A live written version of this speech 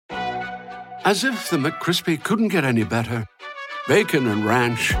As if the McCrispy couldn't get any better, Bacon and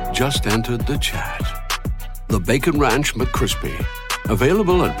Ranch just entered the chat. The Bacon Ranch McCrispy,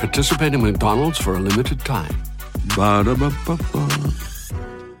 available at participating McDonald's for a limited time. Ba-da-ba-ba-ba.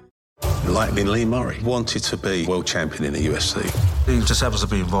 Like Lee Murray wanted to be world champion in the UFC. He just happens to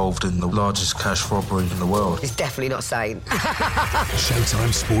be involved in the largest cash robbery in the world. He's definitely not sane.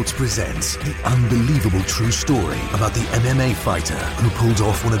 Showtime Sports presents the unbelievable true story about the MMA fighter who pulled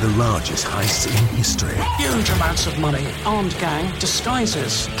off one of the largest heists in history. Huge amounts of money, armed gang,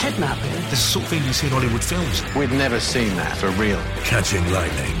 disguises, kidnapping. This is the sort of thing you see in Hollywood films. We've never seen that for real. Catching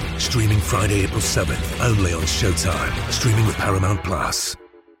Lightning, streaming Friday, April 7th, only on Showtime, streaming with Paramount Plus.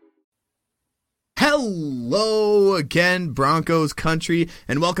 Hello again, Broncos country,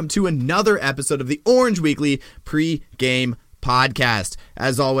 and welcome to another episode of the Orange Weekly Pregame Podcast.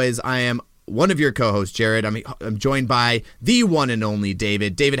 As always, I am one of your co-hosts, Jared. I'm joined by the one and only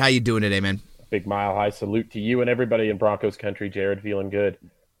David. David, how you doing today, man? Big mile high salute to you and everybody in Broncos country, Jared. Feeling good?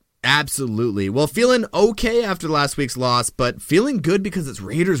 Absolutely. Well, feeling okay after last week's loss, but feeling good because it's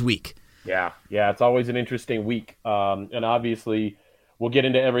Raiders week. Yeah, it's always an interesting week, and obviously we'll get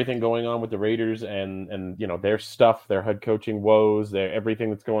into everything going on with the Raiders and you know their stuff, their head coaching woes, everything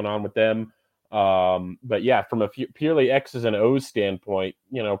that's going on with them. But yeah, from a purely X's and O's standpoint,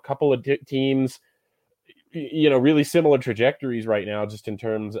 you know, a couple of teams, you know, really similar trajectories right now, just in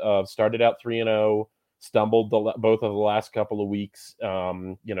terms of started out 3-0, stumbled both of the last couple of weeks.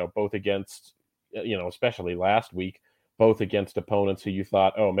 You know, both against, you know, especially last week, both against opponents who you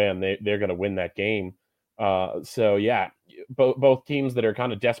thought, oh man, they're going to win that game. So yeah, both teams that are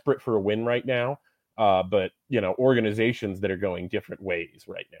kind of desperate for a win right now, but you know, organizations that are going different ways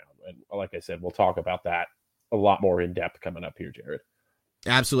right now. And like I said, we'll talk about that a lot more in depth coming up here, Jared.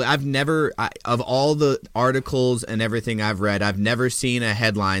 Absolutely. Of all the articles and everything I've read, I've never seen a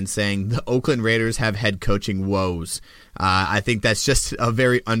headline saying the Oakland Raiders have head coaching woes. I think that's just a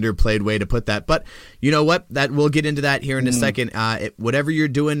very underplayed way to put that. But you know what? We'll get into that here in a second. Whatever you're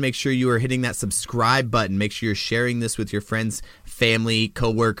doing, make sure you are hitting that subscribe button. Make sure you're sharing this with your friends, family,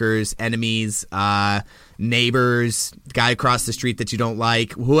 coworkers, enemies, neighbors, guy across the street that you don't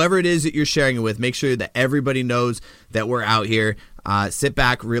like, whoever it is that you're sharing it with. Make sure that everybody knows that we're out here. Sit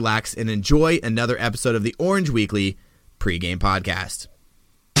back, relax, and enjoy another episode of the Orange Weekly Pregame Podcast.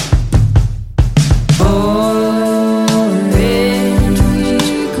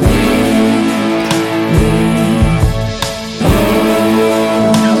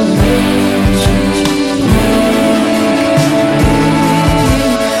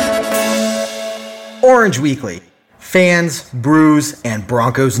 Orange Weekly. Fans, brews, and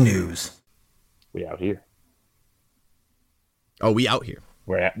Broncos news. We out here. Oh, we out here.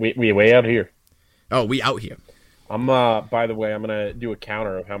 We way out here. Oh, we out here. I'm by the way, I'm gonna do a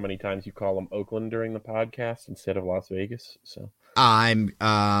counter of how many times you call them Oakland during the podcast instead of Las Vegas. So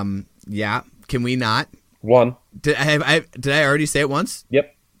yeah. Can we not? One. Did I already say it once?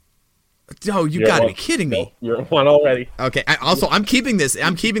 Yep. Oh, you got to be kidding me! No, you're at one already. Okay. I'm keeping this.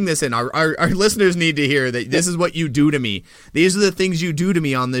 I'm keeping this in. Our listeners need to hear that this is what you do to me. These are the things you do to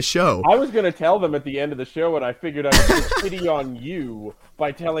me on this show. I was going to tell them at the end of the show, and I figured I'd put pity on you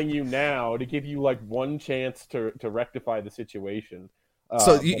by telling you now to give you like one chance to rectify the situation.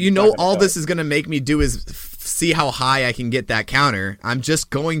 So you know all this is going to make me do is see how high I can get that counter. I'm just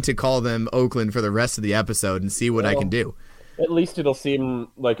going to call them Oakland for the rest of the episode and see what I can do. At least it'll seem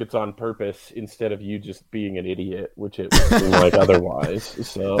like it's on purpose instead of you just being an idiot, which it would seem like otherwise.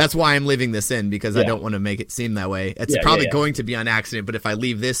 So that's why I'm leaving this in, because I don't want to make it seem that way. It's probably going to be on accident, but if I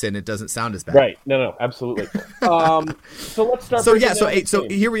leave this in, it doesn't sound as bad. Right. No, absolutely. So let's start. So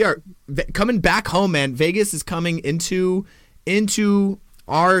here we are coming back home, man. Vegas is coming into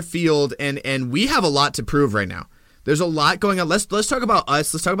our field, and we have a lot to prove right now. There's a lot going on. Let's talk about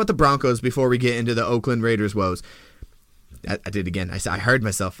us. Let's talk about the Broncos before we get into the Oakland Raiders woes. I did again. I heard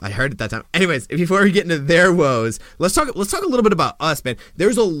myself. I heard it that time. Anyways, before we get into their woes, let's talk a little bit about us, man.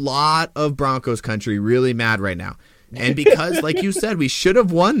 There's a lot of Broncos country really mad right now. And because, like you said, we should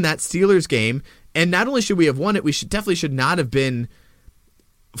have won that Steelers game, and not only should we have won it, we definitely should not have been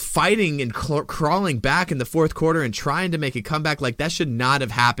fighting and crawling back in the fourth quarter and trying to make a comeback. Like, that should not have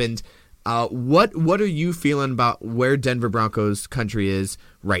happened. What are you feeling about where Denver Broncos country is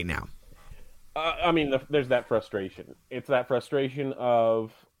right now? I mean, there's that frustration. It's that frustration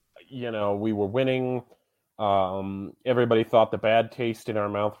of, you know, we were winning. Everybody thought the bad taste in our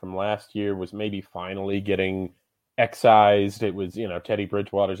mouth from last year was maybe finally getting excised. It was, you know, Teddy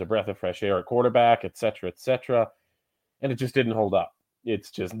Bridgewater's a breath of fresh air at quarterback, et cetera, and it just didn't hold up. It's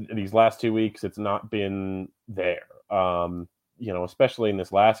just these last 2 weeks, it's not been there. You know, especially in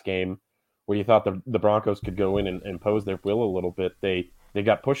this last game where you thought the Broncos could go in and impose their will a little bit. They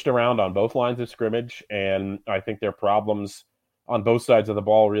got pushed around on both lines of scrimmage, and I think their problems on both sides of the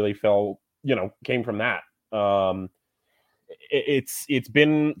ball really came from that. It's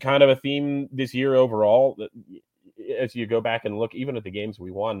been kind of a theme this year overall. As you go back and look, even at the games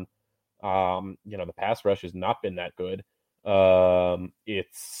we won, the pass rush has not been that good.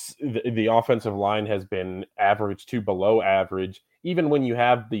 It's the offensive line has been average to below average, even when you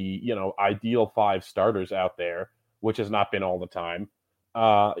have the ideal 5 starters out there, which has not been all the time.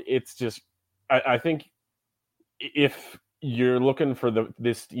 It's just I think if you're looking for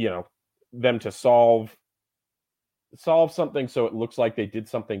them to solve something so it looks like they did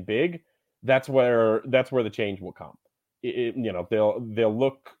something big, that's where the change will come. They'll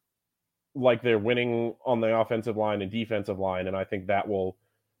look like they're winning on the offensive line and defensive line, and I think that will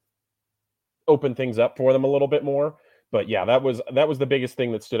open things up for them a little bit more. But yeah, that was the biggest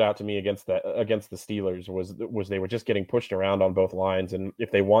thing that stood out to me against the Steelers was they were just getting pushed around on both lines, and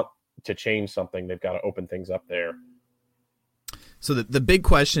if they want to change something, they've got to open things up there. So the big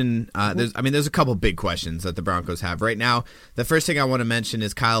question, there's a couple big questions that the Broncos have right now. The first thing I want to mention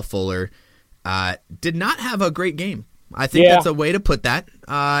is Kyle Fuller did not have a great game. I think that's a way to put that.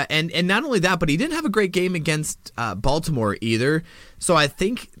 And not only that, but he didn't have a great game against Baltimore either. So I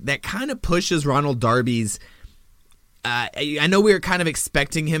think that kind of pushes Ronald Darby's. I know we were kind of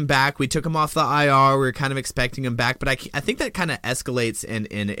expecting him back. We took him off the IR. We were kind of expecting him back. But I think that kind of escalates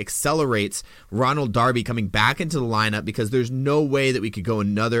and accelerates Ronald Darby coming back into the lineup, because there's no way that we could go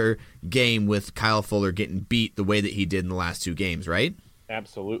another game with Kyle Fuller getting beat the way that he did in the last 2 games, right?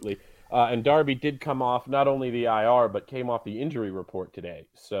 Absolutely. And Darby did come off not only the IR, but came off the injury report today.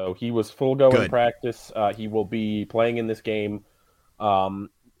 So he was full go in practice. He will be playing in this game.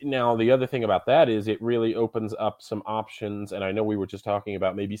 Now, the other thing about that is it really opens up some options. And I know we were just talking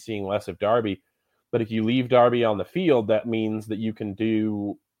about maybe seeing less of Darby. But if you leave Darby on the field, that means that you can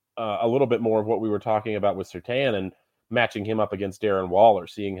do a little bit more of what we were talking about with Surtain and matching him up against Darren Waller,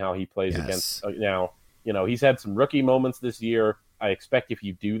 seeing how he plays against now. He's had some rookie moments this year. I expect if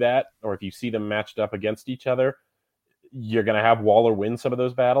you do that, or if you see them matched up against each other, you're going to have Waller win some of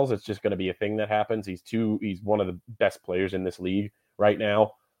those battles. It's just going to be a thing that happens. He's one of the best players in this league right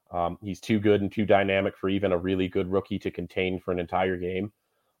now. He's too good and too dynamic for even a really good rookie to contain for an entire game.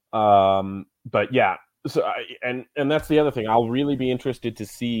 But yeah, so and that's the other thing. I'll really be interested to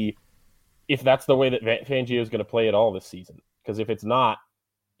see if that's the way that Fangio is going to play it all this season. Because if it's not,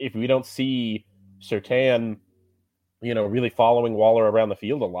 if we don't see Surtain, really following Waller around the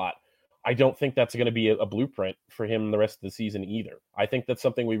field a lot, I don't think that's going to be a blueprint for him the rest of the season either. I think that's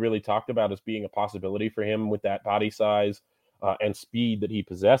something we really talked about as being a possibility for him with that body size and speed that he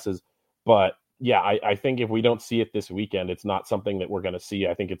possesses. But yeah, I think if we don't see it this weekend, it's not something that we're going to see.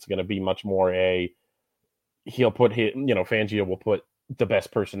 I think it's going to be much more Fangio will put the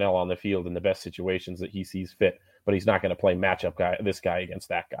best personnel on the field in the best situations that he sees fit, but he's not going to play this guy against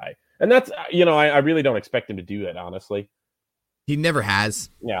that guy. And that's, I really don't expect him to do that, honestly. He never has.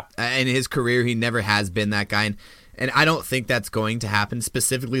 Yeah. In his career, he never has been that guy. And I don't think that's going to happen,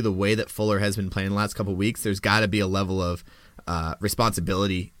 specifically the way that Fuller has been playing the last couple of weeks. There's got to be a level of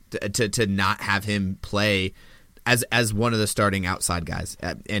responsibility to not have him play as one of the starting outside guys.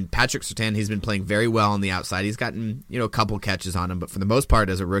 And Patrick Surtain, he's been playing very well on the outside. He's gotten a couple catches on him, but for the most part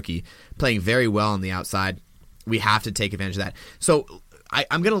as a rookie, playing very well on the outside. We have to take advantage of that. So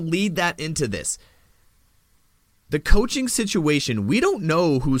I'm going to lead that into this. The coaching situation, we don't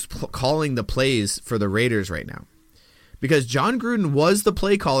know who's calling the plays for the Raiders right now, because John Gruden was the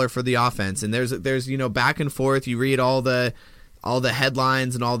play caller for the offense, and there's back and forth. You read all the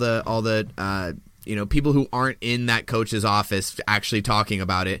headlines and all the people who aren't in that coach's office actually talking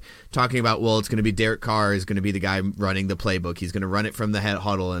about, well, it's going to be Derek Carr is going to be the guy running the playbook. He's going to run it from the head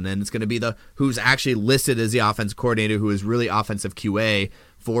huddle, and then it's going to be who's actually listed as the offensive coordinator, who is really offensive QA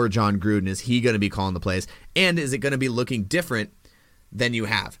for John Gruden. Is he going to be calling the plays? And is it going to be looking different than you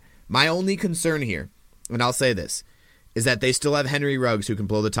have? My only concern here, and I'll say this, is that they still have Henry Ruggs, who can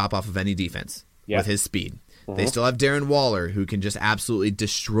blow the top off of any defense with his speed. They still have Darren Waller, who can just absolutely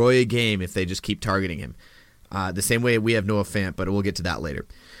destroy a game if they just keep targeting him. The same way we have Noah Fant, but we'll get to that later.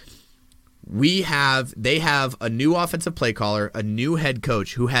 They have a new offensive play caller, a new head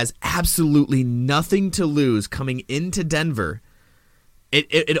coach who has absolutely nothing to lose coming into Denver.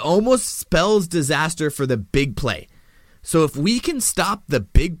 It almost spells disaster for the big play. So if we can stop the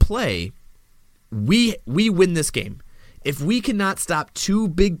big play, we win this game. If we cannot stop 2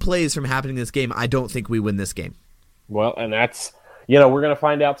 big plays from happening in this game, I don't think we win this game. Well, and that's, we're going to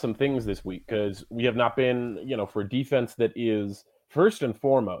find out some things this week, because we have not been, for a defense that is first and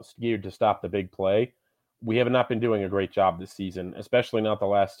foremost geared to stop the big play. We have not been doing a great job this season, especially not the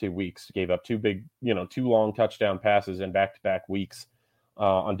last 2 weeks. Gave up 2 long touchdown passes in back-to-back weeks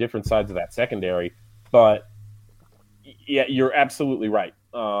on different sides of that secondary. But yeah, you're absolutely right.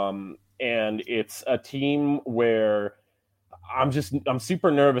 And it's a team where I'm super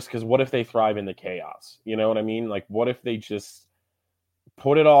nervous because what if they thrive in the chaos? You know what I mean? Like, what if they just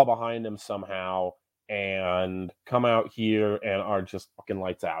put it all behind them somehow and come out here and are just fucking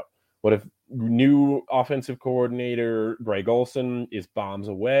lights out? What if new offensive coordinator Greg Olson is bombs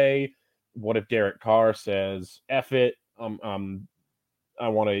away? What if Derek Carr says, F it, I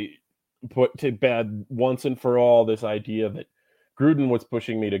want to put to bed once and for all this idea that Gruden was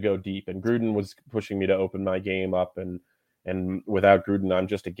pushing me to go deep and Gruden was pushing me to open my game up, and without Gruden, I'm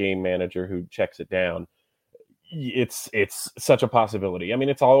just a game manager who checks it down. It's such a possibility. I mean,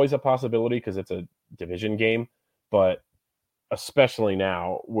 it's always a possibility because it's a division game, but especially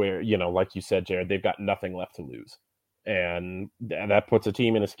now where, like you said, Jared, they've got nothing left to lose. And that puts a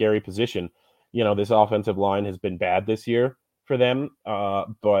team in a scary position. This offensive line has been bad this year for them,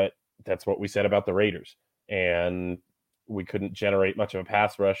 but that's what we said about the Raiders. And we couldn't generate much of a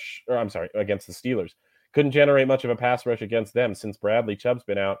pass rush, against the Steelers. Couldn't generate much of a pass rush against them since Bradley Chubb's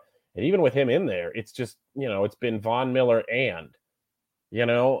been out. And even with him in there, it's just, it's been Von Miller and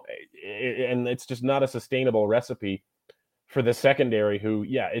it's just not a sustainable recipe for the secondary who,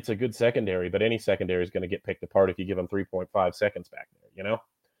 it's a good secondary, but any secondary is going to get picked apart if you give them 3.5 seconds back there,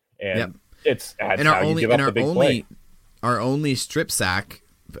 And it's our only strip sack.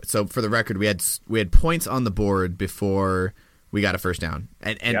 So for the record, we had points on the board before we got a first down.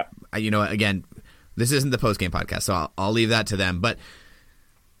 And again, this isn't the post-game podcast, so I'll leave that to them. But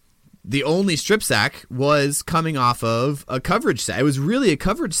the only strip sack was coming off of a coverage sack. It was really a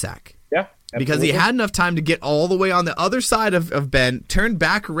coverage sack. Yeah. Absolutely. Because he had enough time to get all the way on the other side of Ben, turn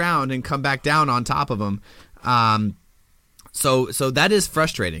back around, and come back down on top of him. So that is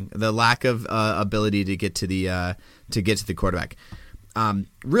frustrating. The lack of ability to get to the quarterback.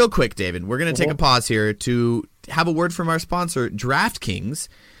 Real quick, David, we're going to take a pause here to have a word from our sponsor, DraftKings.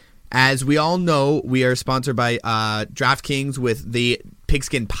 As we all know, we are sponsored by DraftKings with the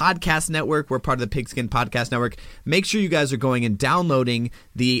Pigskin Podcast Network. We're part of the Pigskin Podcast Network. Make sure you guys are going and downloading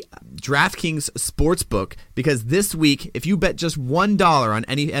the DraftKings Sportsbook, because this week, if you bet just $1 on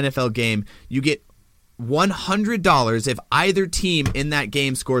any NFL game, you get $100 if either team in that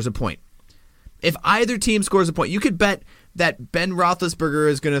game scores a point. If either team scores a point, you could bet that Ben Roethlisberger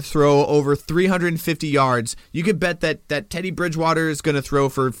is going to throw over 350 yards. You could bet that Teddy Bridgewater is going to throw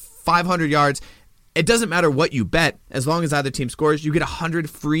for 500 yards. It doesn't matter what you bet. As long as either team scores, you get $100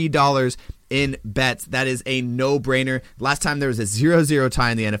 free in bets. That is a no-brainer. Last time there was a 0-0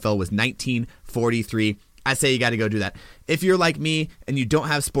 tie in the NFL was 1943. I say you got to go do that. If you're like me and you don't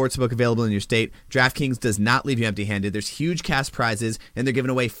have Sportsbook available in your state, DraftKings does not leave you empty-handed. There's huge cash prizes, and they're giving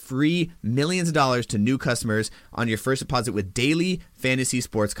away free millions of dollars to new customers on your first deposit with daily fantasy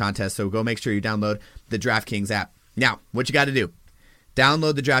sports contests. So go make sure you download the DraftKings app. Now, what you got to do?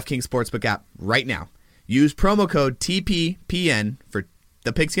 Download the DraftKings Sportsbook app right now. Use promo code TPPN for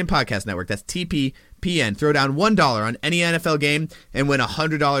the Pigskin Podcast Network. That's TPPN. Throw down $1 on any NFL game and win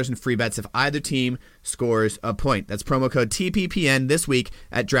 $100 in free bets if either team scores a point. That's promo code TPPN this week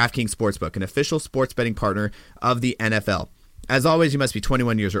at DraftKings Sportsbook, an official sports betting partner of the NFL. As always, you must be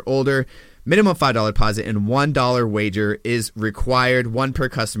 21 years or older. Minimum $5 deposit and $1 wager is required. One per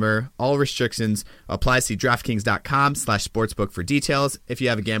customer. All restrictions apply. See DraftKings.com/sportsbook for details. If you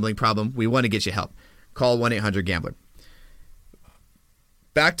have a gambling problem, we want to get you help. Call 1-800-GAMBLER.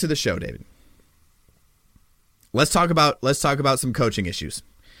 Back to the show, David. Let's talk about some coaching issues.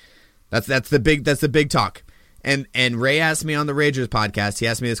 That's the big talk. And Ray asked me on the Ragers podcast. He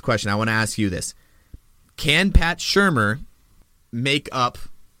asked me this question. I want to ask you this: can Pat Shurmur make up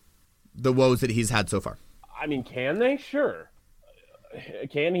the woes that he's had so far? I mean, can they? Sure.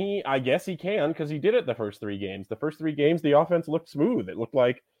 Can he? I guess he can, because he did it the first 3 games. The first 3 games, the offense looked smooth. It looked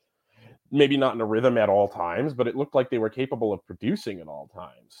like, maybe not in a rhythm at all times, but it looked like they were capable of producing at all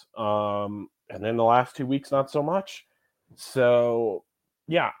times. And then the last 2 weeks, not so much. So,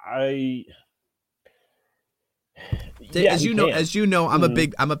 yeah, as you know, I'm a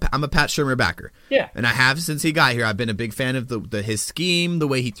Pat Shurmur backer. Yeah, and I have since he got here. I've been a big fan of his scheme, the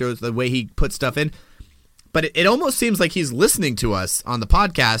way he throws, the way he puts stuff in. But it almost seems like he's listening to us on the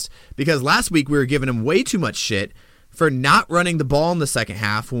podcast, because last week we were giving him way too much shit for not running the ball in the second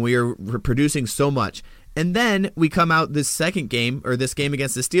half when we were producing so much. And then we come out this game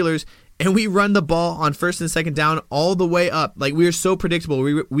against the Steelers, and we run the ball on first and second down all the way up. Like, we were so predictable.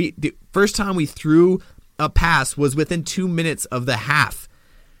 The first time we threw a pass was within 2 minutes of the half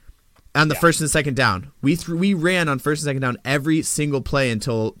on the first and second down. We ran on first and second down every single play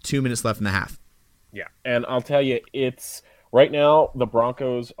until 2 minutes left in the half. Yeah, and I'll tell you, it's right now the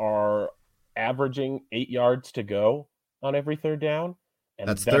Broncos are averaging 8 yards to go on every third down. And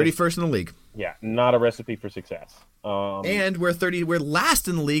that's 31st in the league. Yeah, not a recipe for success. And we're last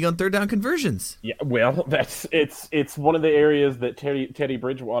in the league on third down conversions. Yeah, well, it's one of the areas that Teddy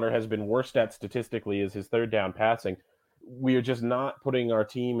Bridgewater has been worst at statistically is his third down passing. We are just not putting our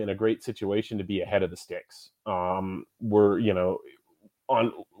team in a great situation to be ahead of the sticks. We're,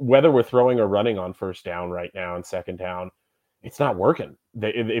 on whether we're throwing or running on first down right now and second down, it's not working.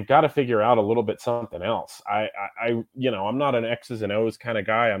 They've got to figure out a little bit something else. I'm not an X's and O's kind of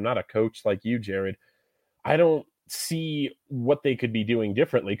guy. I'm not a coach like you, Jared. I don't see what they could be doing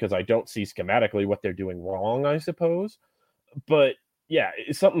differently because I don't see schematically what they're doing wrong, I suppose. But yeah,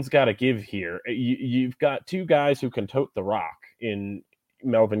 something's got to give here. You've got two guys who can tote the rock in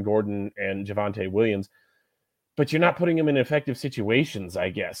Melvin Gordon and Javonte Williams, but you're not putting them in effective situations, I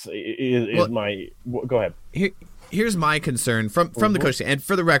guess. Go ahead. Here's my concern from the coach. And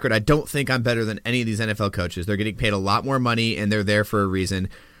for the record, I don't think I'm better than any of these NFL coaches. They're getting paid a lot more money, and they're there for a reason.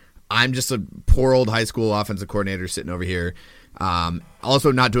 I'm just a poor old high school offensive coordinator sitting over here,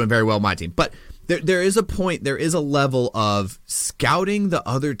 also not doing very well on my team. But there is a point, there is a level of scouting the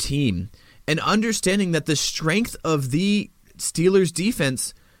other team and understanding that the strength of the Steelers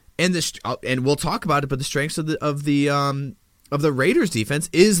defense and we'll talk about it, but the strengths of the Raiders defense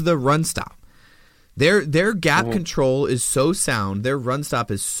is the run stop. Their gap control is so sound. Their run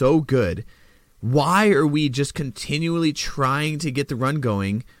stop is so good. Why are we just continually trying to get the run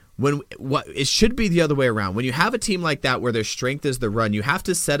going when it should be the other way around? When you have a team like that where their strength is the run, you have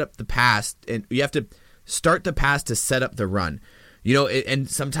to set up the pass and you have to start the pass to set up the run. And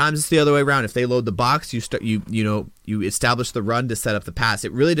sometimes it's the other way around. If they load the box, you establish the run to set up the pass.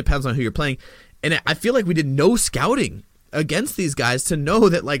 It really depends on who you're playing. And I feel like we did no scouting against these guys to know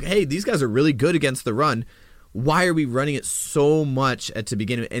that, like, hey, these guys are really good against the run. Why are we running it so much at the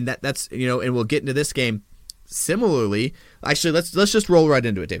beginning? And that's and we'll get into this game similarly. Actually, let's just roll right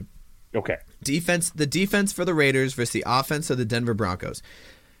into it, Dave. Okay. The defense for the Raiders versus the offense of the Denver Broncos.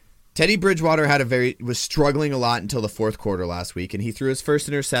 Teddy Bridgewater was struggling a lot until the fourth quarter last week, and he threw his first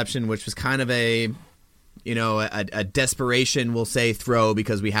interception, which was kind of a desperation, we'll say, throw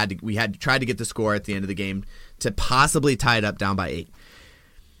because we had to try to get the score at the end of the game to possibly tie it up down by 8.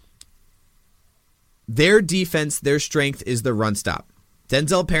 Their defense, their strength is the run stop.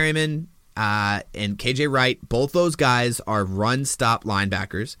 Denzel Perryman and KJ Wright, both those guys are run stop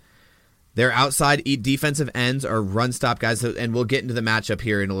linebackers. Their outside defensive ends are run stop guys, and we'll get into the matchup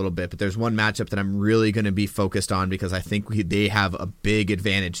here in a little bit, but there's one matchup that I'm really going to be focused on because I think they have a big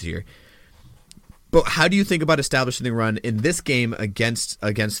advantage here. But how do you think about establishing the run in this game against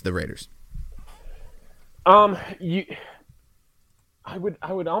the Raiders? I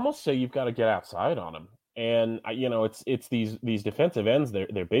would almost say you've got to get outside on them, and it's these defensive ends.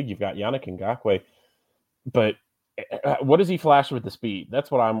 They're big. You've got Yannick Ngakoue, but what does he flash with the speed?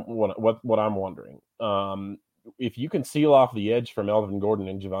 That's what I'm wondering. If you can seal off the edge for Melvin Gordon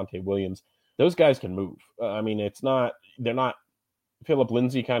and Javonte Williams, those guys can move. They're not Phillip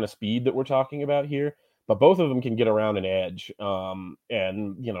Lindsay kind of speed that we're talking about here, but both of them can get around an edge. Trying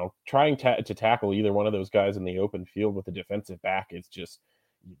to tackle either one of those guys in the open field with a defensive back is just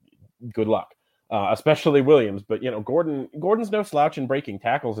good luck, especially Williams. But Gordon's no slouch in breaking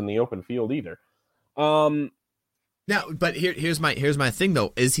tackles in the open field either. Now, but here's my thing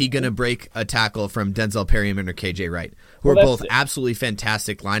though. Is he going to break a tackle from Denzel Perryman or KJ Wright, who are both absolutely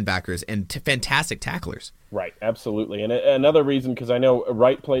fantastic linebackers and fantastic tacklers? Right, absolutely. And another reason, because I know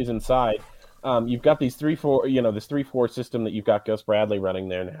Wright plays inside. You've got these 3-4, this 3-4 system that you've got Gus Bradley running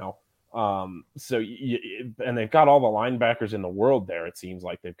there now. And they've got all the linebackers in the world there. It seems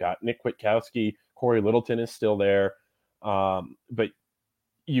like they've got Nick Kwiatkowski, Corey Littleton is still there, but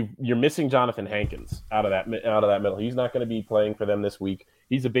you're missing Jonathan Hankins out of that middle. He's not going to be playing for them this week.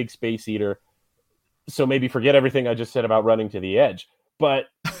 He's a big space eater. So maybe forget everything I just said about running to the edge. But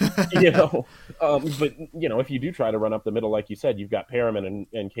if you do try to run up the middle, like you said, you've got Perriman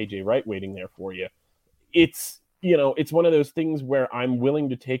and KJ Wright waiting there for you. It's one of those things where I'm willing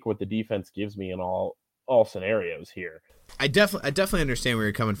to take what the defense gives me in all scenarios here. I definitely understand where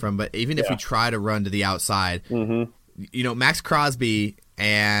you're coming from, but even if we try to run to the outside, Max Crosby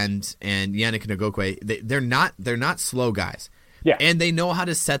and Yannick Ngakoue, they're not slow guys. Yeah. And they know how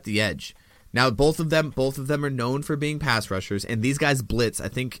to set the edge. Now, both of them are known for being pass rushers, and these guys blitz. I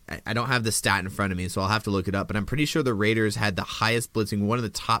think I don't have the stat in front of me, so I'll have to look it up. But I'm pretty sure the Raiders had the highest blitzing, one of the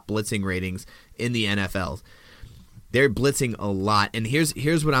top blitzing ratings in the NFL. They're blitzing a lot, and here's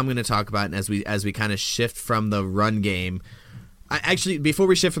what I'm going to talk about as we kind of shift from the run game. Actually, before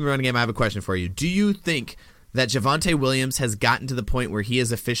we shift from the run game, I have a question for you. Do you think that Javonte Williams has gotten to the point where he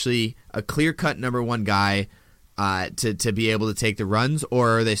is officially a clear-cut number one guy to be able to take the runs,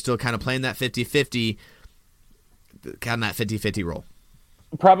 or are they still kind of playing that 50-50, kind of that 50-50 role?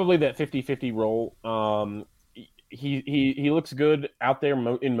 Probably that 50-50 role. He looks good out there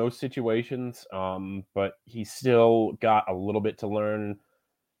in most situations, but he's still got a little bit to learn.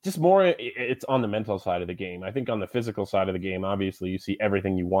 Just more, it's on the mental side of the game. I think on the physical side of the game, obviously, you see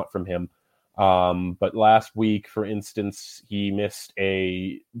everything you want from him. But last week, for instance, he missed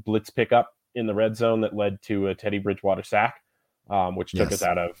a blitz pickup in the red zone that led to a Teddy Bridgewater sack, which took us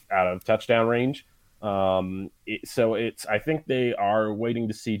out of touchdown range. So I think they are waiting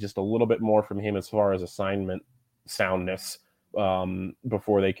to see just a little bit more from him as far as assignment soundness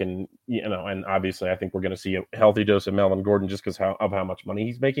before they can, and obviously I think we're going to see a healthy dose of Melvin Gordon just because of how much money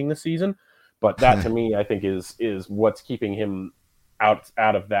he's making this season. But that to me, I think is what's keeping him out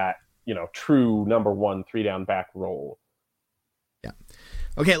of that, true number one 3-down back role. Yeah.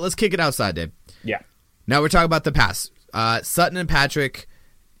 Okay, let's kick it outside, Dave. Yeah. Now we're talking about the pass. Sutton and Patrick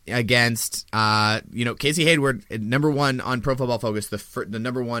against, Casey Hayward, number one on Pro Football Focus, the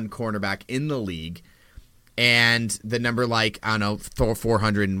number one cornerback in the league, and the number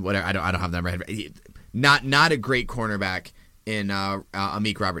 400 and whatever. I don't have the number. Not a great cornerback in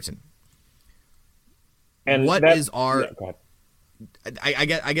Amik Robertson. And what is our? Yeah, go ahead.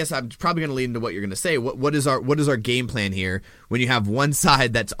 I guess I'm probably going to lead into what you're going to say. What is our game plan here when you have one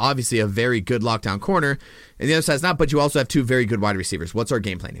side that's obviously a very good lockdown corner and the other side's not, but you also have two very good wide receivers? What's our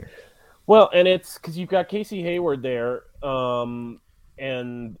game plan here? Well, and it's because you've got Casey Hayward there, and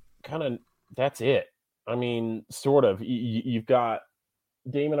kind of that's it. I mean, sort of. You've got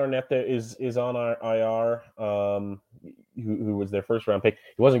Damon Arnett that is on our IR, who was their first round pick.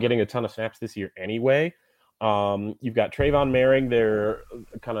 He wasn't getting a ton of snaps this year anyway. You've got Trayvon Merring,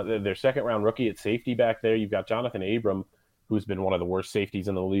 their second round rookie at safety back there. You've got Jonathan Abram, who's been one of the worst safeties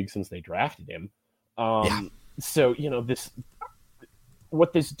in the league since they drafted him. So,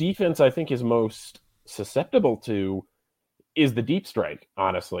 what this defense I think is most susceptible to is the deep strike,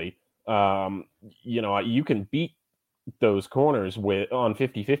 honestly. You can beat those corners on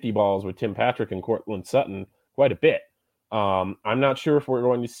 50-50 balls with Tim Patrick and Cortland Sutton quite a bit. I'm not sure if we're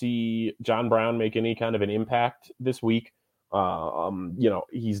going to see John Brown make any kind of an impact this week.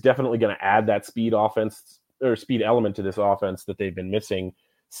 He's definitely going to add that speed element to this offense that they've been missing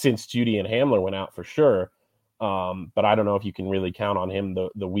since Judy and Hamler went out for sure. But I don't know if you can really count on him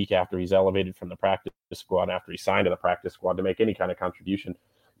the week after he's elevated from the practice squad, after he signed to the practice squad, to make any kind of contribution.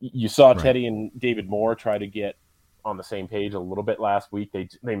 You saw Teddy and David Moore try to get on the same page a little bit last week.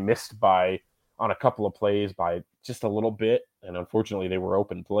 They missed on a couple of plays by just a little bit, and unfortunately they were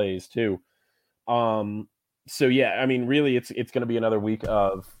open plays too. So yeah, I mean, really it's going to be another week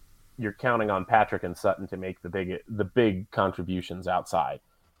of you're counting on Patrick and Sutton to make the big contributions outside.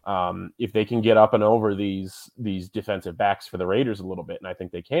 If they can get up and over these defensive backs for the Raiders a little bit, and I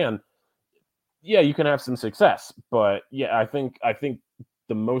think they can, yeah, you can have some success. But yeah, I think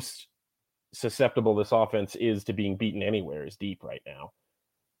the most susceptible this offense is to being beaten anywhere is deep right now.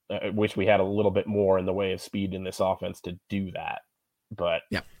 I wish we had a little bit more in the way of speed in this offense to do that. But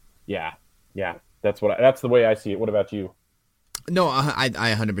yeah, that's the way I see it. What about you? No, I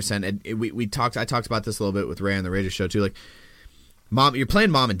 100%. I talked about this a little bit with Ray on the Raiders show too. Like, you're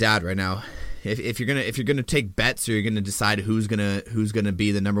playing mom and dad right now. If you're gonna take bets, or you're gonna decide who's gonna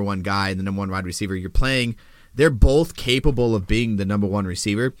be the number one guy and the number one wide receiver, you're playing. They're both capable of being the number one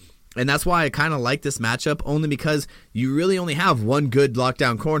receiver. And that's why I kind of like this matchup, only because you really only have one good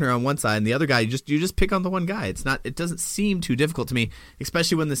lockdown corner on one side, and the other guy, you just pick on the one guy. It doesn't seem too difficult to me,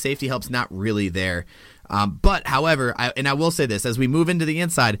 especially when the safety help's not really there. But however, I will say this, as we move into the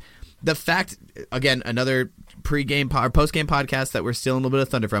inside, the fact, again, another pregame or postgame podcast that we're stealing a little bit of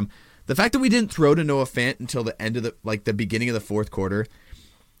thunder from, the fact that we didn't throw to Noah Fant until the end of the beginning of the fourth quarter,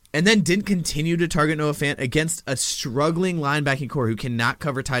 and then didn't continue to target Noah Fant against a struggling linebacking core who cannot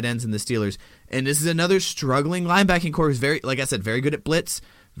cover tight ends in the Steelers. And this is another struggling linebacking core who's very, like I said, very good at blitz,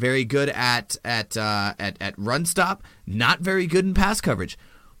 very good at run stop, not very good in pass coverage.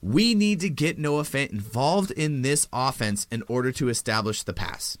 We need to get Noah Fant involved in this offense in order to establish the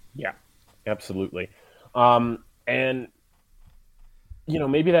pass. Yeah, absolutely. And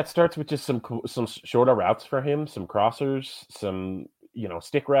maybe that starts with just some shorter routes for him, some crossers, some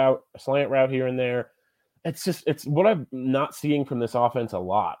stick route, a slant route here and there. It's what I'm not seeing from this offense a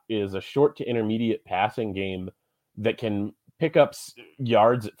lot is a short to intermediate passing game that can pick up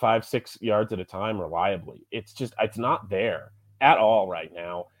yards at 5-6 yards at a time reliably. It's not there at all right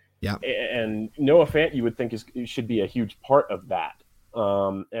now. Yeah. And Noah Fant, you would think should be a huge part of that.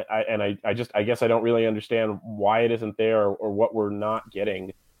 I guess I don't really understand why it isn't there or what we're not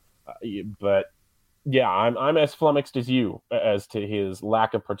getting. But yeah, I'm as flummoxed as you as to his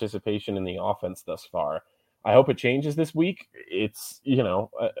lack of participation in the offense thus far. I hope it changes this week. It's, you've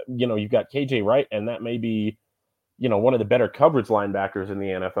got KJ Wright, and that may be, one of the better coverage linebackers in the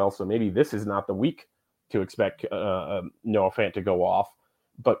NFL. So maybe this is not the week to expect Noah Fant to go off.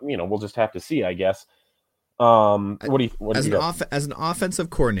 But, we'll just have to see, I guess. As an offensive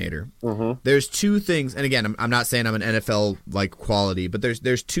coordinator, there's two things, and again, I'm not saying I'm an NFL like quality, but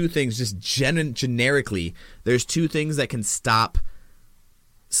there's two things just generically. There's two things that can stop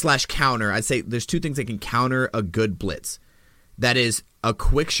 / counter. I'd say there's two things that can counter a good blitz. That is a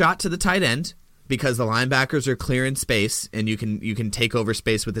quick shot to the tight end because the linebackers are clearing space and you can take over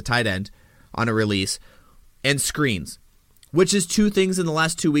space with the tight end on a release, and screens, which is two things in the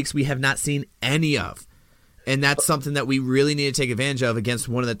last 2 weeks we have not seen any of. And that's something that we really need to take advantage of against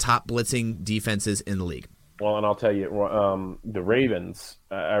one of the top blitzing defenses in the league. Well, and I'll tell you, the Ravens,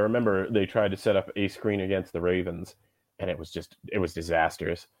 I remember they tried to set up a screen against the Ravens, and it was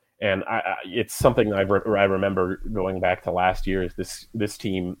disastrous. And it's something I remember going back to last year is this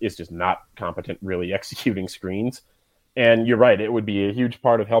team is just not competent really executing screens. And you're right, it would be a huge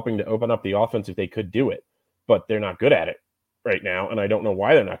part of helping to open up the offense if they could do it. But they're not good at it right now, and I don't know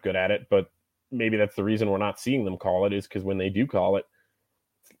why they're not good at it, but maybe that's the reason we're not seeing them call it, is because when they do call it,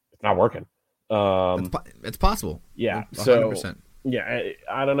 it's not working. It's possible. Yeah. 100%. So, yeah,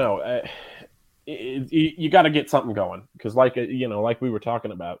 I don't know. You got to get something going because, like we were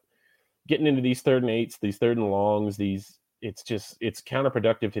talking about, getting into these 3rd and 8s, these 3rd and longs, it's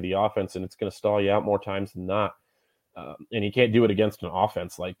counterproductive to the offense, and it's going to stall you out more times than not. And you can't do it against an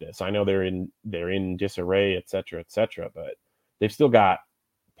offense like this. I know they're in disarray, et cetera, but they've still got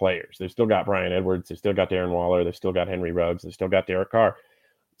players. They've still got Brian Edwards. They've still got Darren Waller. They've still got Henry Ruggs. They've still got Derek Carr.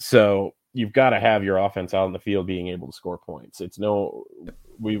 So you've got to have your offense out in the field being able to score points.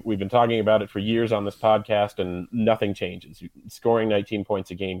 We've been talking about it for years on this podcast, and nothing changes. Scoring 19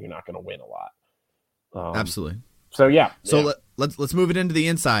 points a game, you're not going to win a lot. Absolutely. So yeah. So let's move it into the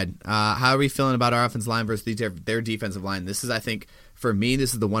inside. How are we feeling about our offensive line versus their defensive line? This is, I think, for me,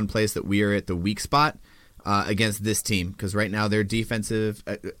 this is the one place that we are at the weak spot against this team, because right now their defensive,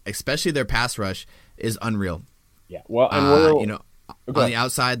 especially their pass rush, is unreal. Yeah. Well, and on the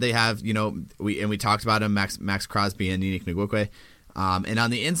outside they have we talked about him, Max Crosby and Yannick Ngakoue. And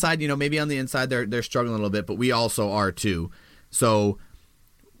on the inside, maybe on the inside they're struggling a little bit, but we also are too. So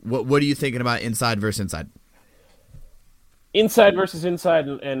what are you thinking about inside versus inside? Inside versus inside,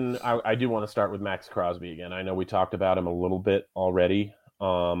 and I do want to start with Max Crosby again. I know we talked about him a little bit already,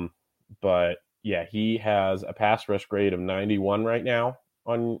 but yeah, he has a pass rush grade of 91 right now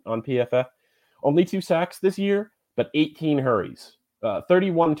on PFF. Only 2 sacks this year, but 18 hurries,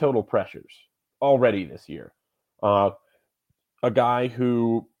 31 total pressures already this year. A guy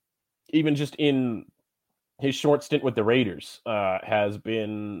who, even just in his short stint with the Raiders, has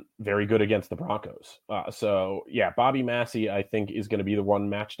been very good against the Broncos. So yeah, Bobby Massey, I think, is going to be the one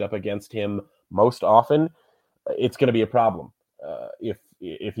matched up against him most often. It's going to be a problem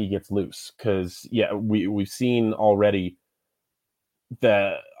if he gets loose, because yeah, we've seen already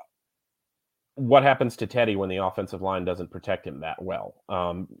what happens to Teddy when the offensive line doesn't protect him that well.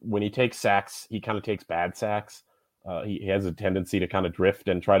 When he takes sacks, he kind of takes bad sacks. He has a tendency to kind of drift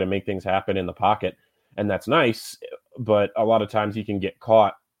and try to make things happen in the pocket. And that's nice, but a lot of times he can get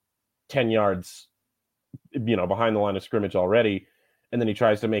caught 10 yards, behind the line of scrimmage already. And then he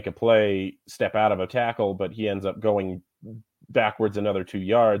tries to make a play, step out of a tackle, but he ends up going backwards another 2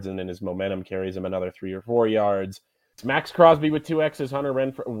 yards. And then his momentum carries him another 3 or 4 yards. It's Max Crosby with 2 X's, Hunter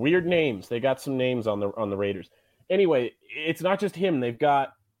Renfrow. Weird names. They got some names on the Raiders. Anyway, it's not just him. They've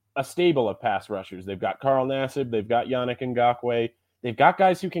got a stable of pass rushers. They've got Carl Nassib. They've got Yannick Ngakoue. They've got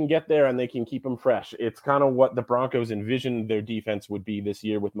guys who can get there and they can keep them fresh. It's kind of what the Broncos envisioned their defense would be this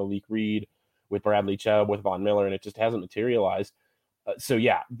year with Malik Reed, with Bradley Chubb, with Von Miller, and it just hasn't materialized. So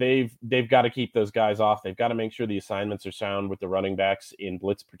yeah, they've got to keep those guys off. They've got to make sure the assignments are sound with the running backs in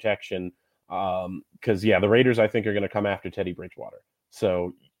blitz protection. Because yeah, the Raiders, I think, are going to come after Teddy Bridgewater.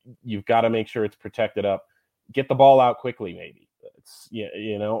 So you've got to make sure it's protected up. Get the ball out quickly, maybe. It's,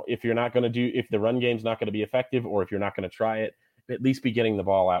 if you're not going to if the run game's not going to be effective, or if you're not going to try it, at least be getting the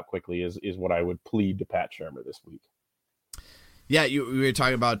ball out quickly is what I would plead to Pat Shurmur this week. Yeah, we were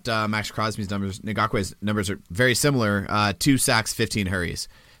talking about Max Crosby's numbers. Ngakwe's numbers are very similar. 2 sacks, 15 hurries.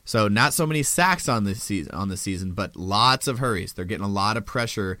 So not so many sacks on the season, but lots of hurries. They're getting a lot of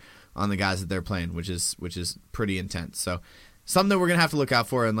pressure on the guys that they're playing, which is pretty intense. So something that we're going to have to look out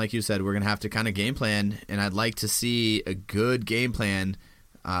for, and like you said, we're going to have to kind of game plan, and I'd like to see a good game plan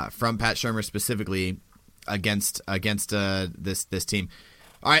from Pat Shurmur specifically against this team.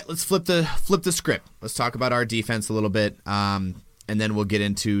 All right, let's flip the script. Let's talk about our defense a little bit, and then we'll get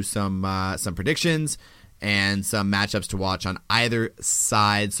into some predictions and some matchups to watch on either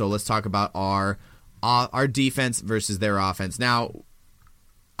side. So let's talk about our defense versus their offense. Now,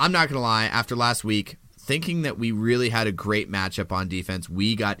 I'm not going to lie, after last week, thinking that we really had a great matchup on defense,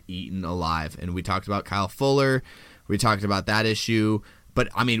 we got eaten alive. And we talked about Kyle Fuller. We talked about that issue. But,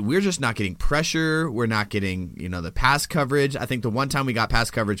 I mean, we're just not getting pressure. We're not getting, the pass coverage. I think the one time we got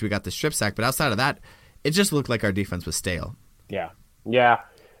pass coverage, we got the strip sack. But outside of that, it just looked like our defense was stale. Yeah.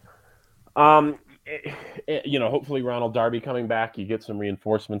 Hopefully Ronald Darby coming back, you get some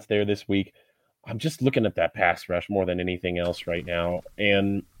reinforcements there this week. I'm just looking at that pass rush more than anything else right now,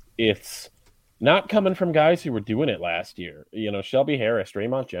 and it's not coming from guys who were doing it last year. Shelby Harris,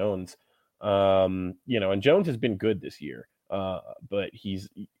 Draymond Jones, and Jones has been good this year, but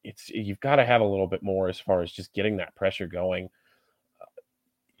you've got to have a little bit more as far as just getting that pressure going.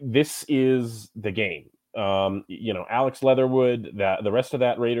 This is the game. Alex Leatherwood, the rest of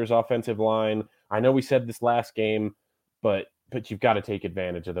that Raiders offensive line. I know we said this last game, but you've got to take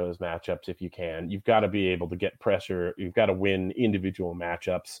advantage of those matchups if you can. You've got to be able to get pressure. You've got to win individual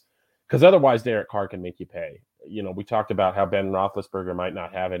matchups, because otherwise Derek Carr can make you pay. We talked about how Ben Roethlisberger might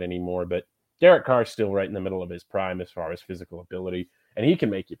not have it anymore, but Derek Carr's still right in the middle of his prime as far as physical ability, and he can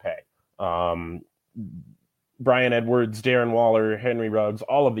make you pay. Brian Edwards, Darren Waller, Henry Ruggs,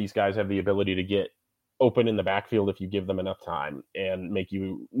 all of these guys have the ability to get open in the backfield if you give them enough time and make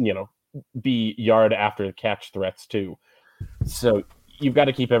you, be yard after catch threats too. So you've got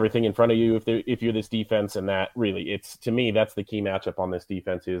to keep everything in front of you if you're this defense, and that really, to me, that's the key matchup on this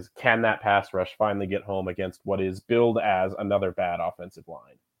defense is, can that pass rush finally get home against what is billed as another bad offensive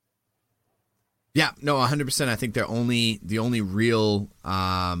line? Yeah, no, 100%. I think the only real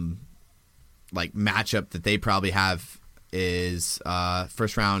matchup that they probably have is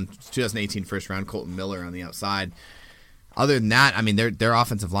 2018 first round Colton Miller on the outside. Other than that, I mean, their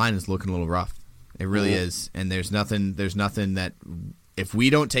offensive line is looking a little rough. It really is, and there's nothing that, if we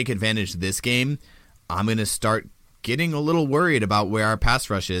don't take advantage of this game, I'm going to start getting a little worried about where our pass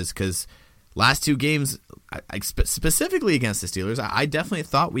rush is, because last two games, specifically against the Steelers, I definitely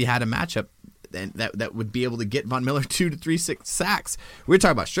thought we had a matchup that would be able to get Von Miller 2 to 3 sacks. We were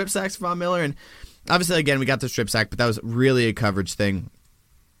talking about strip sacks for Von Miller, and obviously, again, we got the strip sack, but that was really a coverage thing.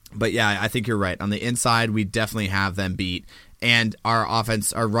 But yeah, I think you're right. On the inside, we definitely have them beat. And our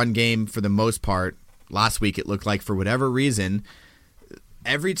offense, our run game, for the most part, last week it looked like, for whatever reason,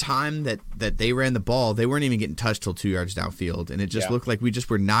 every time that they ran the ball, they weren't even getting touched till 2 yards downfield. And it just looked like we just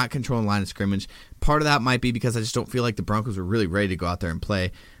were not controlling line of scrimmage. Part of that might be because I just don't feel like the Broncos were really ready to go out there and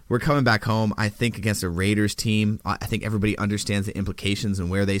play. We're coming back home, I think, against a Raiders team. I think everybody understands the implications and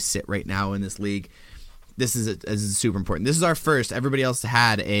where they sit right now in this league. This is super important. This is our first. Everybody else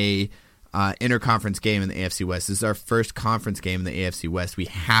had a interconference game in the AFC West. This is our first conference game in the AFC West. We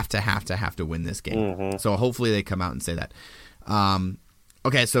have to win this game. Mm-hmm. So hopefully they come out and say that.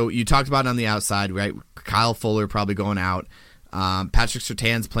 Okay, so you talked about on the outside, right? Kyle Fuller probably going out. Patrick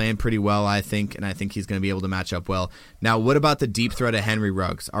Surtain's playing pretty well, I think, and I think he's going to be able to match up well. Now, what about the deep threat of Henry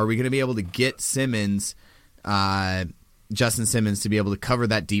Ruggs? Are we going to be able to get Justin Simmons, to be able to cover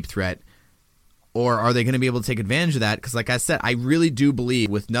that deep threat? Or are they going to be able to take advantage of that? Because like I said, I really do believe,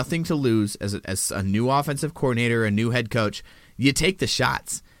 with nothing to lose, as a new offensive coordinator, a new head coach, you take the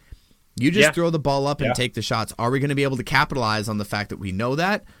shots. You just throw the ball up and take the shots. Are we going to be able to capitalize on the fact that we know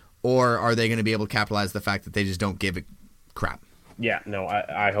that? Or are they going to be able to capitalize on the fact that they just don't give a crap? Yeah, no,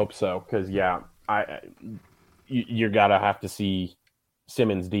 I hope so. Because, you're got to have to see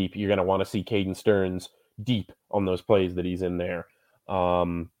Simmons deep. You're going to want to see Caden Stearns deep on those plays that he's in there.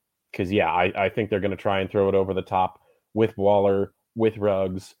 Because, I think they're going to try and throw it over the top with Waller, with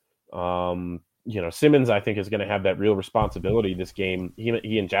Ruggs. Simmons, I think, is going to have that real responsibility this game,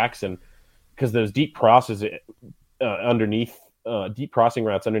 he and Jackson, because those deep crosses underneath, deep crossing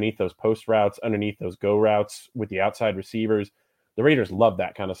routes underneath those post routes, underneath those go routes with the outside receivers, the Raiders love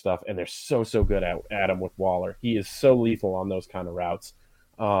that kind of stuff, and they're so good at him with Waller. He is so lethal on those kind of routes.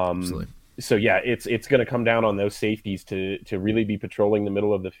 Absolutely. So it's going to come down on those safeties to really be patrolling the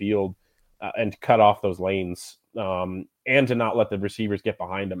middle of the field and cut off those lanes, and to not let the receivers get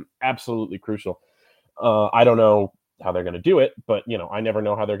behind them. Absolutely crucial. I don't know how they're going to do it, but I never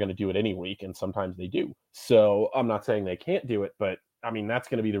know how they're going to do it any week, and sometimes they do. So I'm not saying they can't do it, but I mean, that's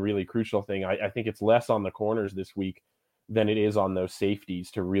going to be the really crucial thing. I think it's less on the corners this week than it is on those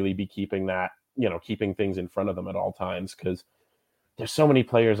safeties to really be keeping that, keeping things in front of them at all times, because there's so many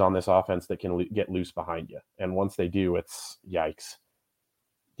players on this offense that can get loose behind you. And once they do, it's yikes.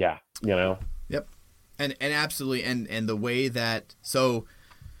 Yeah. Yep. And absolutely. And the way that, so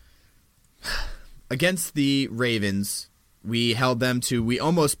against the Ravens, we held them to, we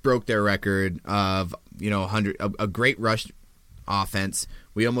almost broke their record of, 100, a great rush offense.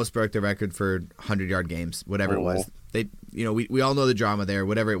 We almost broke the record for 100-yard games, whatever it was. They, we all know the drama there,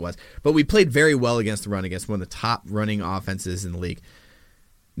 whatever it was. But we played very well against the run, against one of the top running offenses in the league.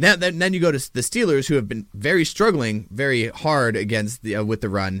 Now, then you go to the Steelers, who have been struggling very hard against with the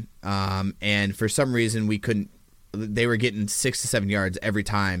run, and for some reason we couldn't. They were getting 6 to 7 yards every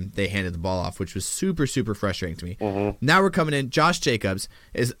time they handed the ball off, which was super, super frustrating to me. Now we're coming in. Josh Jacobs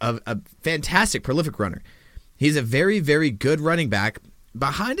is a fantastic, prolific runner. He's a very, very good running back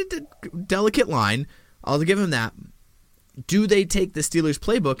behind a delicate line. I'll give him that. Do they take the Steelers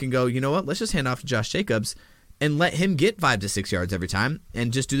playbook and go, you know what, let's just hand off to Josh Jacobs and let him get 5 to 6 yards every time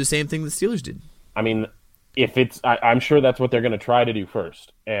and just do the same thing the Steelers did? I mean, I'm sure that's what they're going to try to do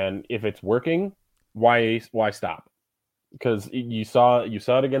first. And if it's working, why stop? Because you saw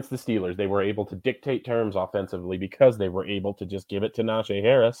it against the Steelers. They were able to dictate terms offensively because they were able to just give it to Najee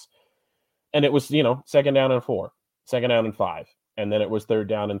Harris. And it was, 2nd down and 4, 2nd down and 5. And then it was 3rd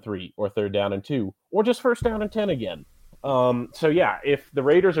down and 3 or 3rd down and 2 or just 1st down and 10 again. So yeah, if the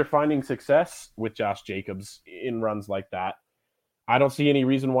Raiders are finding success with Josh Jacobs in runs like that, I don't see any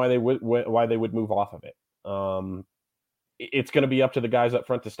reason why they would move off of it. It's going to be up to the guys up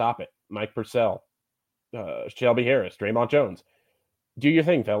front to stop it. Mike Purcell, Shelby Harris, Draymond Jones. Do your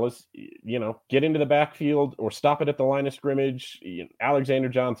thing, fellas. Get into the backfield or stop it at the line of scrimmage. Alexander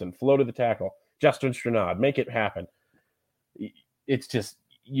Johnson, flow to the tackle. Justin Stranad, make it happen. It's just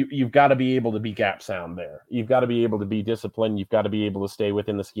you've got to be able to be gap sound there. You've got to be able to be disciplined. You've got to be able to stay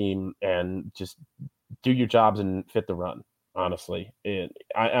within the scheme and just do your jobs and fit the run. Honestly,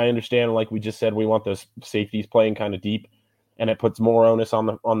 I understand. Like we just said, we want those safeties playing kind of deep, and it puts more onus on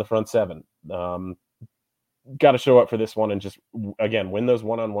the front seven. Got to show up for this one and just again win those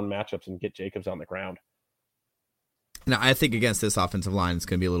one-on-one matchups and get Jacobs on the ground. Now, I think against this offensive line, it's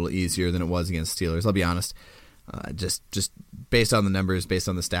going to be a little easier than it was against Steelers. I'll be honest. Just based on the numbers, based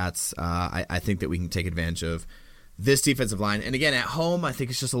on the stats, I think that we can take advantage of this defensive line. And again, at home, I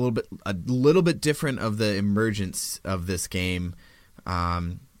think it's just a little bit different of the emergence of this game.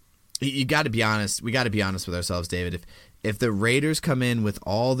 You got to be honest. We got to be honest with ourselves, David. If the Raiders come in with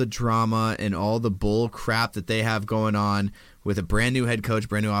all the drama and all the bull crap that they have going on with a brand new head coach,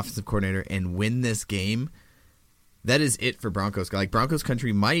 brand new offensive coordinator, and win this game, that is it for Broncos. Like Broncos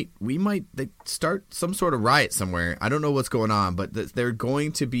country might start some sort of riot somewhere. I don't know what's going on, but they're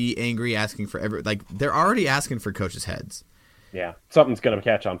going to be angry, asking for they're already asking for coaches' heads. Yeah, something's going to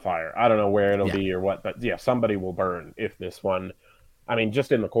catch on fire. I don't know where it'll be or what, but yeah, somebody will burn if this one. I mean,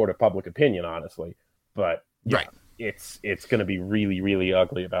 just in the court of public opinion, honestly. But yeah, right. It's going to be really, really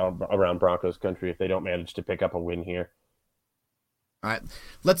ugly around Broncos country if they don't manage to pick up a win here. All right,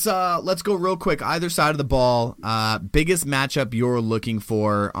 let's go real quick. Either side of the ball, biggest matchup you're looking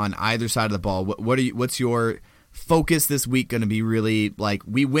for on either side of the ball. What's your focus this week going to be? Really, like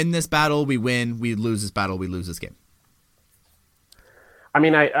we win this battle, we win. We lose this battle, we lose this game. I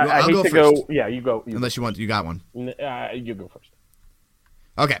mean, I hate to go. Yeah, you go. Unless you want, you got one. You go first.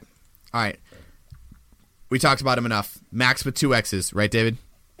 Okay, all right. We talked about him enough. Max with 2 X's, right, David?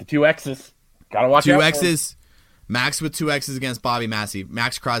 The 2 X's. Gotta watch out. 2 X's. Max with 2 X's against Bobby Massey.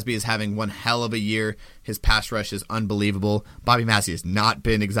 Max Crosby is having one hell of a year. His pass rush is unbelievable. Bobby Massey has not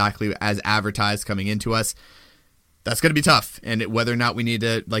been exactly as advertised coming into us. That's going to be tough. And whether or not we need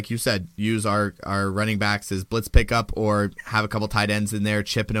to, like you said, use our running backs as blitz pickup or have a couple tight ends in there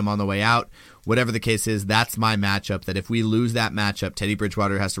chipping them on the way out, whatever the case is, that's my matchup. That if we lose that matchup, Teddy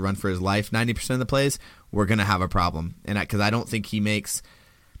Bridgewater has to run for his life 90% of the plays, we're going to have a problem. And because I don't think he makes...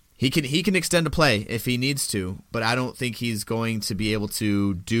 He can extend a play if he needs to, but I don't think he's going to be able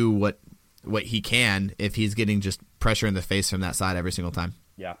to do what he can if he's getting just pressure in the face from that side every single time.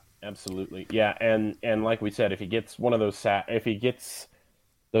 Yeah, absolutely. Yeah, and like we said, if he gets one of those if he gets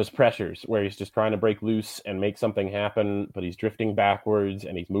those pressures where he's just trying to break loose and make something happen, but he's drifting backwards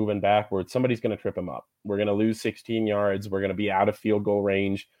and he's moving backwards, somebody's going to trip him up. We're going to lose 16 yards. We're going to be out of field goal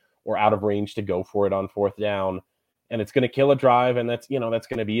range or out of range to go for it on 4th down. And it's going to kill a drive, and that's going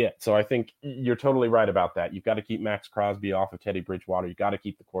to be it. So I think you're totally right about that. You've got to keep Max Crosby off of Teddy Bridgewater. You've got to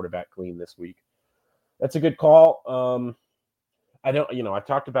keep the quarterback clean this week. That's a good call. I've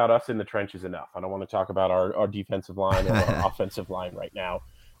talked about us in the trenches enough. I don't want to talk about our defensive line or our offensive line right now.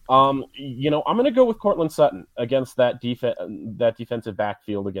 I'm going to go with Cortland Sutton against that defensive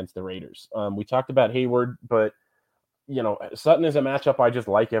backfield against the Raiders. We talked about Hayward, but Sutton is a matchup I just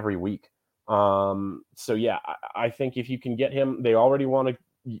like every week. I think if you can get him, they already want to.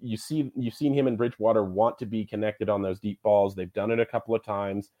 You've seen him and Bridgewater want to be connected on those deep balls. They've done it a couple of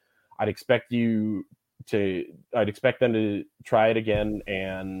times. I'd expect them to try it again,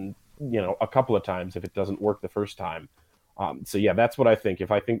 and a couple of times if it doesn't work the first time. That's what I think.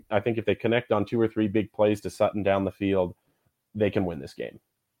 I think if they connect on 2 or 3 big plays to Sutton down the field, they can win this game.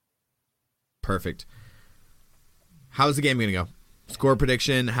 Perfect. How's the game going to go? Score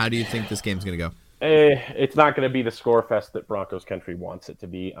prediction. How do you think this game's going to go? It's not going to be the score fest that Broncos country wants it to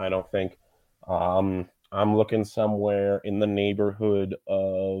be, I don't think. I'm looking somewhere in the neighborhood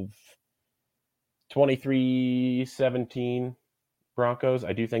of 23-17 Broncos.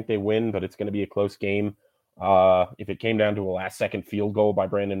 I do think they win, but it's going to be a close game. If it came down to a last-second field goal by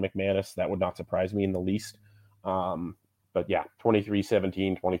Brandon McManus, that would not surprise me in the least. 23-17,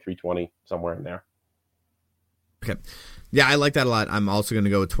 23-20, somewhere in there. Okay. Yeah, I like that a lot. I'm also going to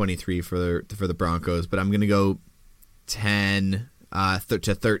go with 23 for the Broncos, but I'm going to go 10 to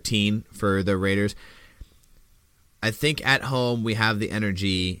 13 for the Raiders. I think at home we have the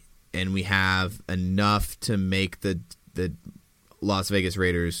energy and we have enough to make the Las Vegas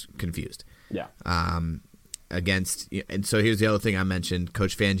Raiders confused. Yeah. And so here's the other thing I mentioned.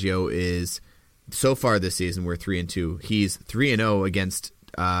 Coach Fangio is, so far this season, we're 3-2. He's 3-0 against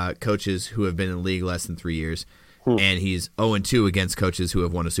coaches who have been in the league less than 3 years. And he's 0-2 against coaches who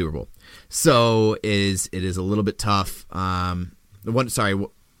have won a Super Bowl. So it is a little bit tough. Won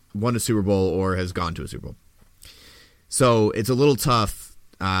a Super Bowl or has gone to a Super Bowl. So it's a little tough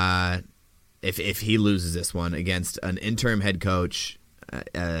if he loses this one against an interim head coach.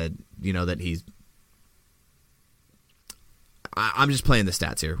 That he's. I'm just playing the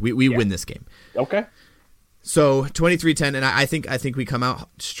stats here. We win this game. Okay. So 23-10, and I think we come out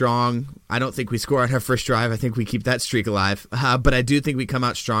strong. I don't think we score on our first drive. I think we keep that streak alive. But I do think we come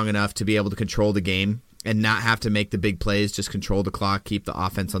out strong enough to be able to control the game and not have to make the big plays, just control the clock, keep the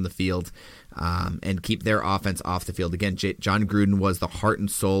offense on the field, and keep their offense off the field. Again, John Gruden was the heart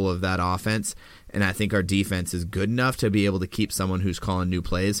and soul of that offense, and I think our defense is good enough to be able to keep someone who's calling new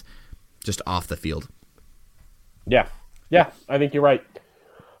plays just off the field. Yeah, I think you're right.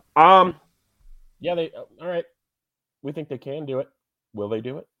 Yeah, all right. We think they can do it. Will they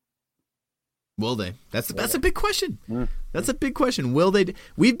do it? Will they? That's a big question. That's a big question. Will they?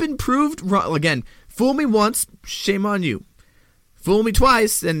 We've been proved wrong. Again, fool me once, shame on you. Fool me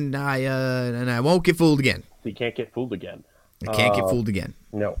twice, and I won't get fooled again. You can't get fooled again. I can't get fooled again.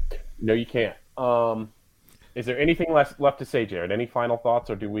 No, you can't. Is there anything left to say, Jared? Any final thoughts,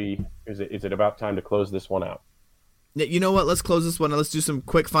 or is it about time to close this one out? You know what? Let's close this one. Let's do some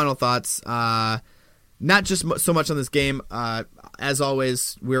quick final thoughts. Not just so much on this game. As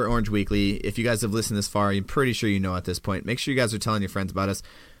always, we're Orange Weekly. If you guys have listened this far, I'm pretty sure you know at this point. Make sure you guys are telling your friends about us.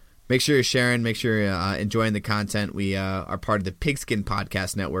 Make sure you're sharing. Make sure you're enjoying the content. We are part of the Pigskin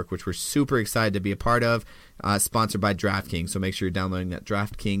Podcast Network, which we're super excited to be a part of, sponsored by DraftKings. So make sure you're downloading that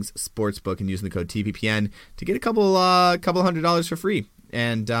DraftKings Sportsbook and using the code TPPN to get a couple $100 for free.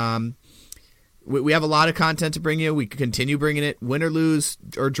 And we have a lot of content to bring you. We continue bringing it. Win or lose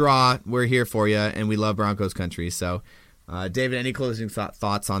or draw, we're here for you, and we love Broncos country. So, David, any closing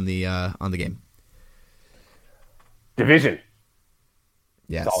thoughts on the game? Division.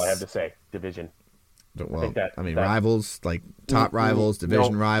 Yes. That's all I have to say. Division. Well, rivals, like top rivals,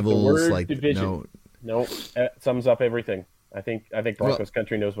 division rivals, like division. No, that sums up everything. I think Broncos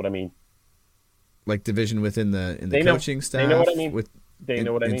country knows what I mean. Like division within the coaching staff. They know what I mean. They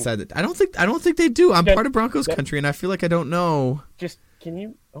know what I mean. I don't think they do. I'm part of Broncos country, and I feel like I don't know. Just can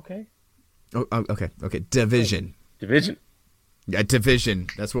you? Okay. Oh, okay. Division. Yeah, division.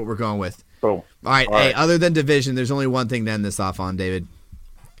 That's what we're going with. Boom. All right. Hey, other than division, there's only one thing to end this off on, David.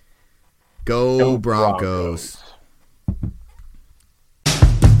 Go Broncos.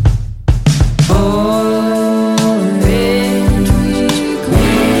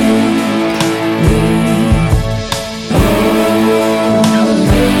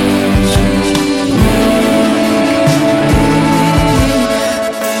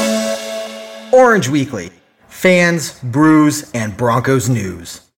 Orange Weekly. Fans, brews, and Broncos news.